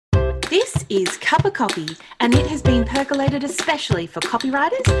This is Cup of Copy, and it has been percolated especially for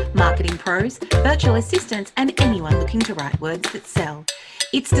copywriters, marketing pros, virtual assistants, and anyone looking to write words that sell.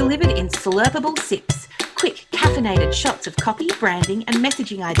 It's delivered in slurpable sips, quick caffeinated shots of copy, branding, and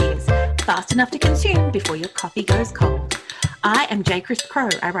messaging ideas, fast enough to consume before your coffee goes cold. I am J. Crisp Crow.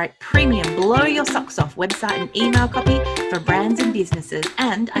 I write premium, blow your socks off website and email copy for brands and businesses,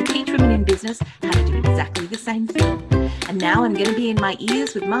 and I teach women in business how to do exactly the same thing. And now I'm going to be in my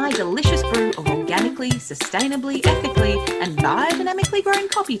ears with my delicious brew of organically, sustainably, ethically, and biodynamically grown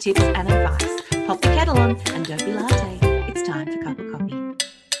copy tips and advice. Pop the kettle on and don't be latte. It's time for Cup of Copy.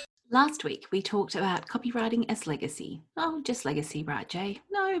 Last week we talked about copywriting as legacy. Oh, just legacy, right, Jay?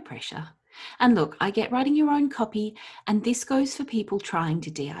 No pressure. And look, I get writing your own copy, and this goes for people trying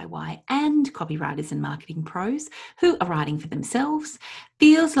to DIY and copywriters and marketing pros who are writing for themselves.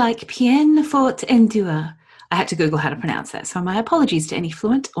 Feels like peine forte and dure. I had to Google how to pronounce that, so my apologies to any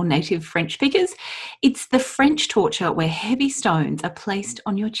fluent or native French speakers. It's the French torture where heavy stones are placed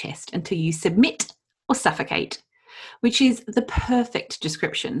on your chest until you submit or suffocate, which is the perfect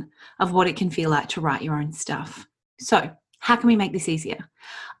description of what it can feel like to write your own stuff. So, how can we make this easier?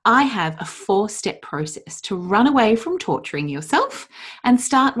 I have a 4-step process to run away from torturing yourself and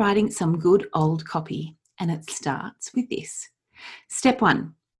start writing some good old copy. And it starts with this. Step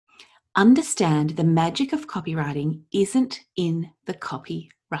 1. Understand the magic of copywriting isn't in the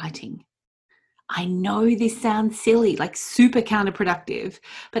copywriting. I know this sounds silly, like super counterproductive,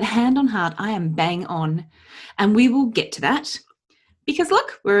 but hand on heart, I am bang on. And we will get to that because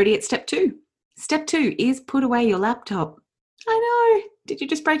look, we're already at step 2. Step 2 is put away your laptop. I know. Did you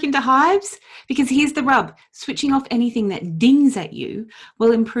just break into hives? Because here's the rub. Switching off anything that dings at you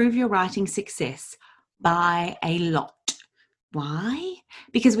will improve your writing success by a lot. Why?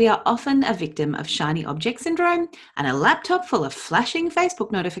 Because we are often a victim of shiny object syndrome, and a laptop full of flashing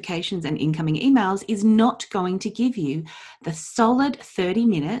Facebook notifications and incoming emails is not going to give you the solid 30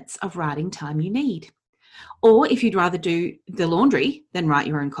 minutes of writing time you need. Or if you'd rather do the laundry than write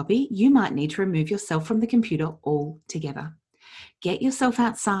your own copy, you might need to remove yourself from the computer altogether. Get yourself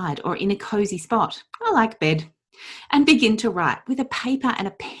outside or in a cozy spot, I like bed, and begin to write with a paper and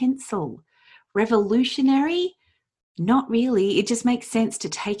a pencil. Revolutionary? Not really. It just makes sense to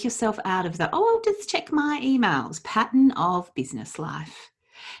take yourself out of the, I'll just check my emails pattern of business life.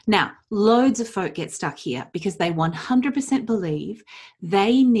 Now, loads of folk get stuck here because they 100% believe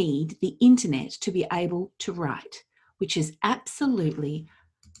they need the internet to be able to write, which is absolutely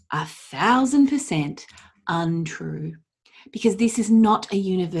 1,000% untrue. Because this is not a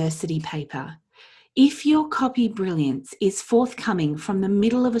university paper. If your copy brilliance is forthcoming from the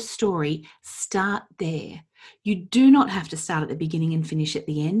middle of a story, start there. You do not have to start at the beginning and finish at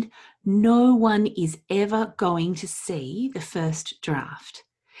the end. No one is ever going to see the first draft.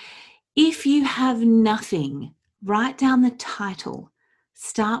 If you have nothing, write down the title.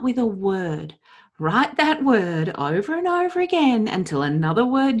 Start with a word. Write that word over and over again until another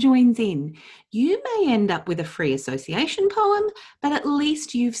word joins in. You may end up with a free association poem, but at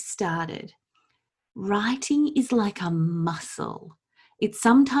least you've started. Writing is like a muscle. It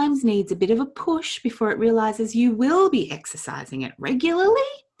sometimes needs a bit of a push before it realizes you will be exercising it regularly.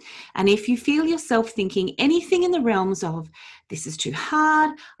 And if you feel yourself thinking anything in the realms of, this is too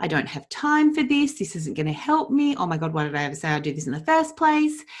hard, I don't have time for this isn't going to help me, oh my God, why did I ever say I'd do this in the first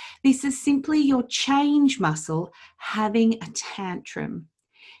place? This is simply your change muscle having a tantrum.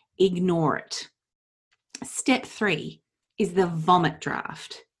 Ignore it. Step 3 is the vomit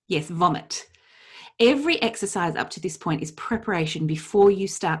draft. Yes, vomit. Every exercise up to this point is preparation before you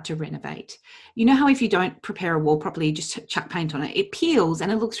start to renovate. You know how if you don't prepare a wall properly, you just chuck paint on it, it peels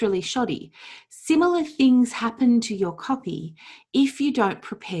and it looks really shoddy. Similar things happen to your copy if you don't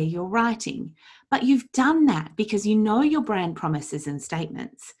prepare your writing. But you've done that because you know your brand promises and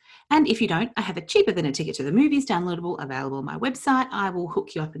statements. And if you don't, I have a cheaper than a ticket to the movies downloadable available on my website. I will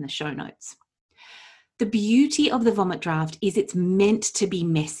hook you up in the show notes. The beauty of the vomit draft is it's meant to be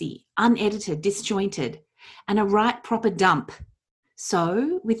messy, unedited, disjointed, and a right proper dump.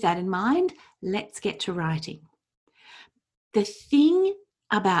 So with that in mind, let's get to writing. The thing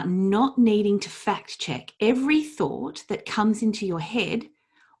about not needing to fact check every thought that comes into your head,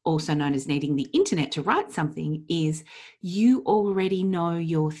 also known as needing the internet to write something, is you already know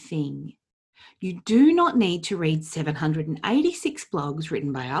your thing. You do not need to read 786 blogs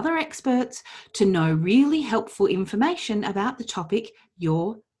written by other experts to know really helpful information about the topic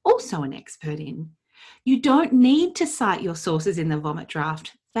you're also an expert in. You don't need to cite your sources in the vomit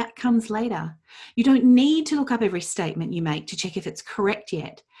draft. That comes later. You don't need to look up every statement you make to check if it's correct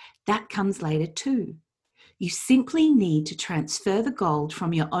yet. That comes later too. You simply need to transfer the gold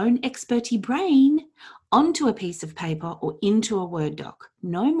from your own experty brain onto a piece of paper or into a Word doc.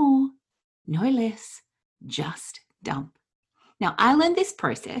 No more, no less, just dump. Now, I learned this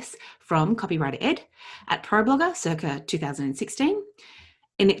process from Copywriter Ed at ProBlogger circa 2016,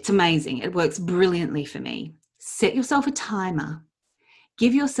 and it's amazing. It works brilliantly for me. Set yourself a timer.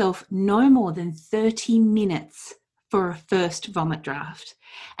 Give yourself no more than 30 minutes for a first vomit draft.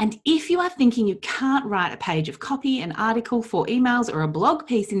 And if you are thinking you can't write a page of copy, an article, 4 emails, or a blog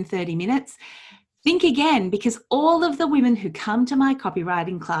piece in 30 minutes, think again, because all of the women who come to my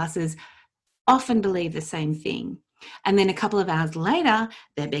copywriting classes often believe the same thing. And then a couple of hours later,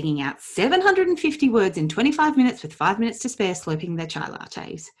 they're banging out 750 words in 25 minutes with 5 minutes to spare, slurping their chai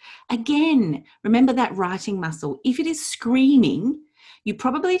lattes. Again, remember that writing muscle. If it is screaming, you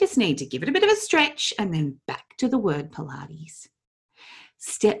probably just need to give it a bit of a stretch and then back to the word Pilates.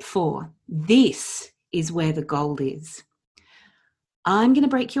 Step 4, this is where the gold is. I'm going to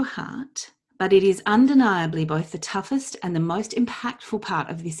break your heart, but it is undeniably both the toughest and the most impactful part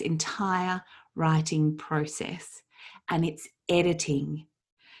of this entire writing process, and it's editing.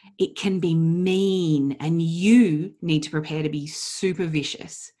 It can be mean, and you need to prepare to be super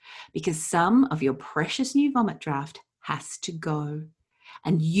vicious because some of your precious new vomit draft has to go,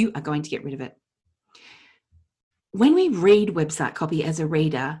 and you are going to get rid of it. When we read website copy as a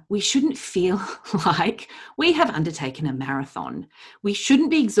reader, we shouldn't feel like we have undertaken a marathon. We shouldn't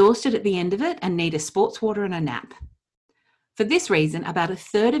be exhausted at the end of it and need a sports water and a nap. For this reason, about a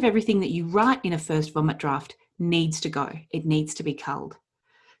third of everything that you write in a first vomit draft needs to go. It needs to be culled.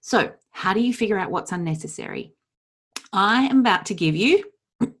 So, how do you figure out what's unnecessary? I am about to give you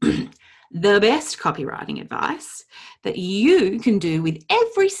the best copywriting advice that you can do with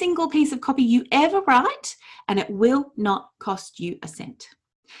every single piece of copy you ever write, and it will not cost you a cent.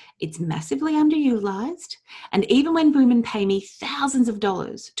 It's massively underutilized, and even when women pay me thousands of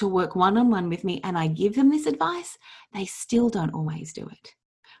dollars to work one-on-one with me and I give them this advice, they still don't always do it.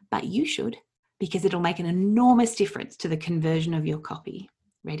 But you should, because it'll make an enormous difference to the conversion of your copy.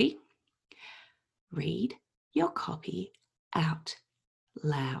 Ready? Read your copy out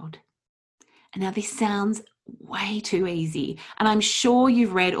loud. And now this sounds way too easy, and I'm sure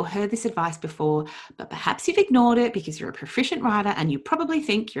you've read or heard this advice before, but perhaps you've ignored it because you're a proficient writer and you probably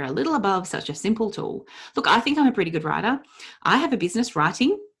think you're a little above such a simple tool. Look, I think I'm a pretty good writer. I have a business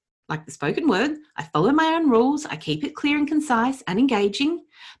writing like the spoken word. I follow my own rules. I keep it clear and concise and engaging.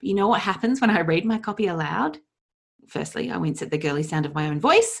 But you know what happens when I read my copy aloud? Firstly, I wince at the girly sound of my own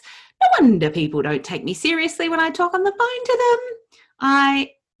voice. No wonder people don't take me seriously when I talk on the phone to them.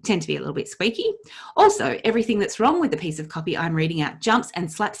 I tend to be a little bit squeaky. Also, everything that's wrong with the piece of copy I'm reading out jumps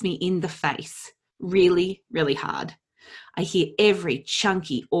and slaps me in the face really, really hard. I hear every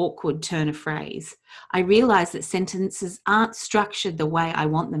chunky, awkward turn of phrase. I realize that sentences aren't structured the way I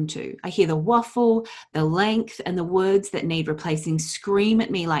want them to. I hear the waffle, the length, and the words that need replacing scream at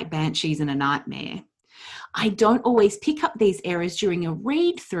me like banshees in a nightmare. I don't always pick up these errors during a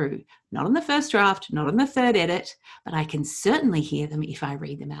read through, not on the first draft, not on the third edit, but I can certainly hear them if I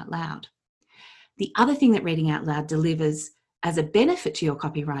read them out loud. The other thing that reading out loud delivers as a benefit to your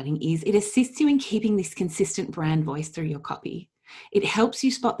copywriting is it assists you in keeping this consistent brand voice through your copy. It helps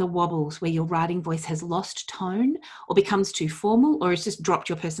you spot the wobbles where your writing voice has lost tone or becomes too formal or has just dropped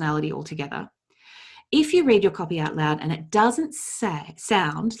your personality altogether. If you read your copy out loud and it doesn't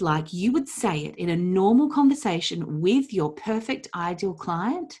sound like you would say it in a normal conversation with your perfect ideal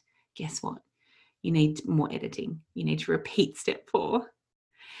client, guess what? You need more editing. You need to repeat step 4.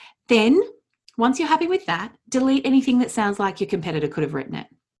 Then, once you're happy with that, delete anything that sounds like your competitor could have written it.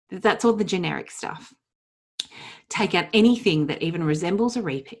 That's all the generic stuff. Take out anything that even resembles a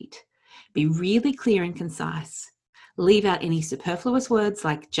repeat. Be really clear and concise. Leave out any superfluous words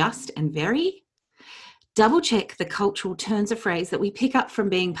like just and very. Double check the cultural turns of phrase that we pick up from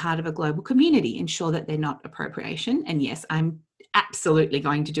being part of a global community. Ensure that they're not appropriation. And yes, I'm absolutely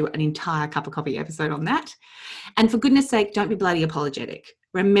going to do an entire Cup of Copy episode on that. And for goodness sake, don't be bloody apologetic.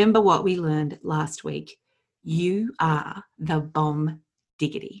 Remember what we learned last week. You are the bomb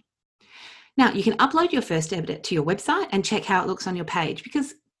diggity. Now, you can upload your first edit to your website and check how it looks on your page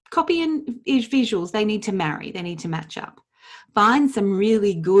because copy and visuals, they need to marry, they need to match up. Find some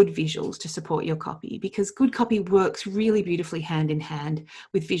really good visuals to support your copy because good copy works really beautifully hand in hand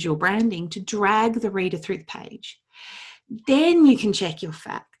with visual branding to drag the reader through the page. Then you can check your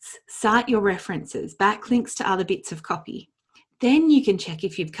facts, cite your references, backlinks to other bits of copy. Then you can check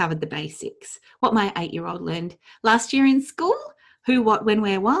if you've covered the basics. What my 8-year-old learned last year in school, who, what, when,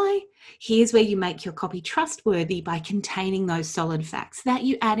 where, why. Here's where you make your copy trustworthy by containing those solid facts that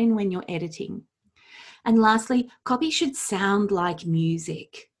you add in when you're editing. And lastly, copy should sound like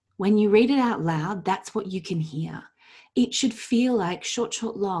music. When you read it out loud, that's what you can hear. It should feel like short,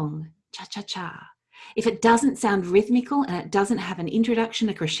 short, long, cha-cha-cha. If it doesn't sound rhythmical and it doesn't have an introduction,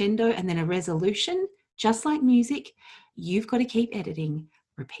 a crescendo, and then a resolution, just like music, you've got to keep editing.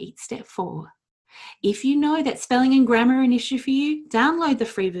 Repeat step 4. If you know that spelling and grammar are an issue for you, download the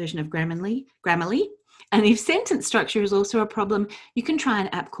free version of Grammarly. And if sentence structure is also a problem, you can try an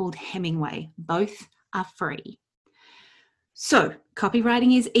app called Hemingway. Both are free. So,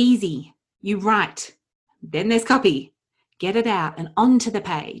 copywriting is easy. You write, then there's copy. Get it out and onto the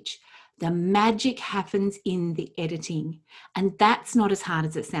page. The magic happens in the editing. And that's not as hard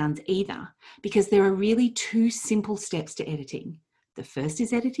as it sounds either, because there are really 2 simple steps to editing. The first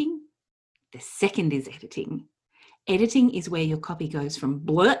is editing. The second is editing. Editing is where your copy goes from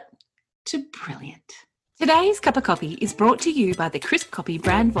blurt to brilliant. Today's Cup of Copy is brought to you by the Crisp Copy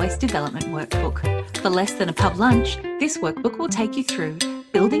Brand Voice Development Workbook. For less than a pub lunch, this workbook will take you through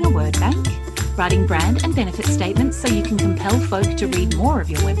building a word bank, writing brand and benefit statements so you can compel folk to read more of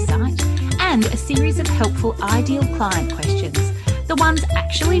your website, and a series of helpful ideal client questions, the ones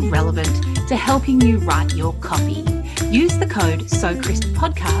actually relevant to helping you write your copy. Use the code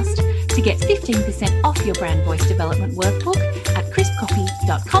SOCRISPPodcast to get 15% off your brand voice development workbook at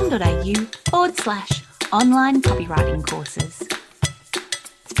crispcopy.com.au/online copywriting courses.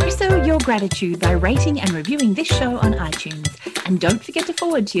 Express your gratitude by rating and reviewing this show on iTunes. And don't forget to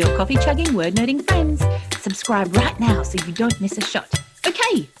forward to your coffee-chugging, word-nerding friends. Subscribe right now so you don't miss a shot.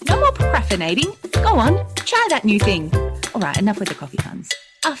 Okay, no more procrastinating. Go on, try that new thing. All right, enough with the coffee puns.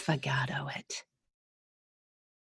 Affogato it.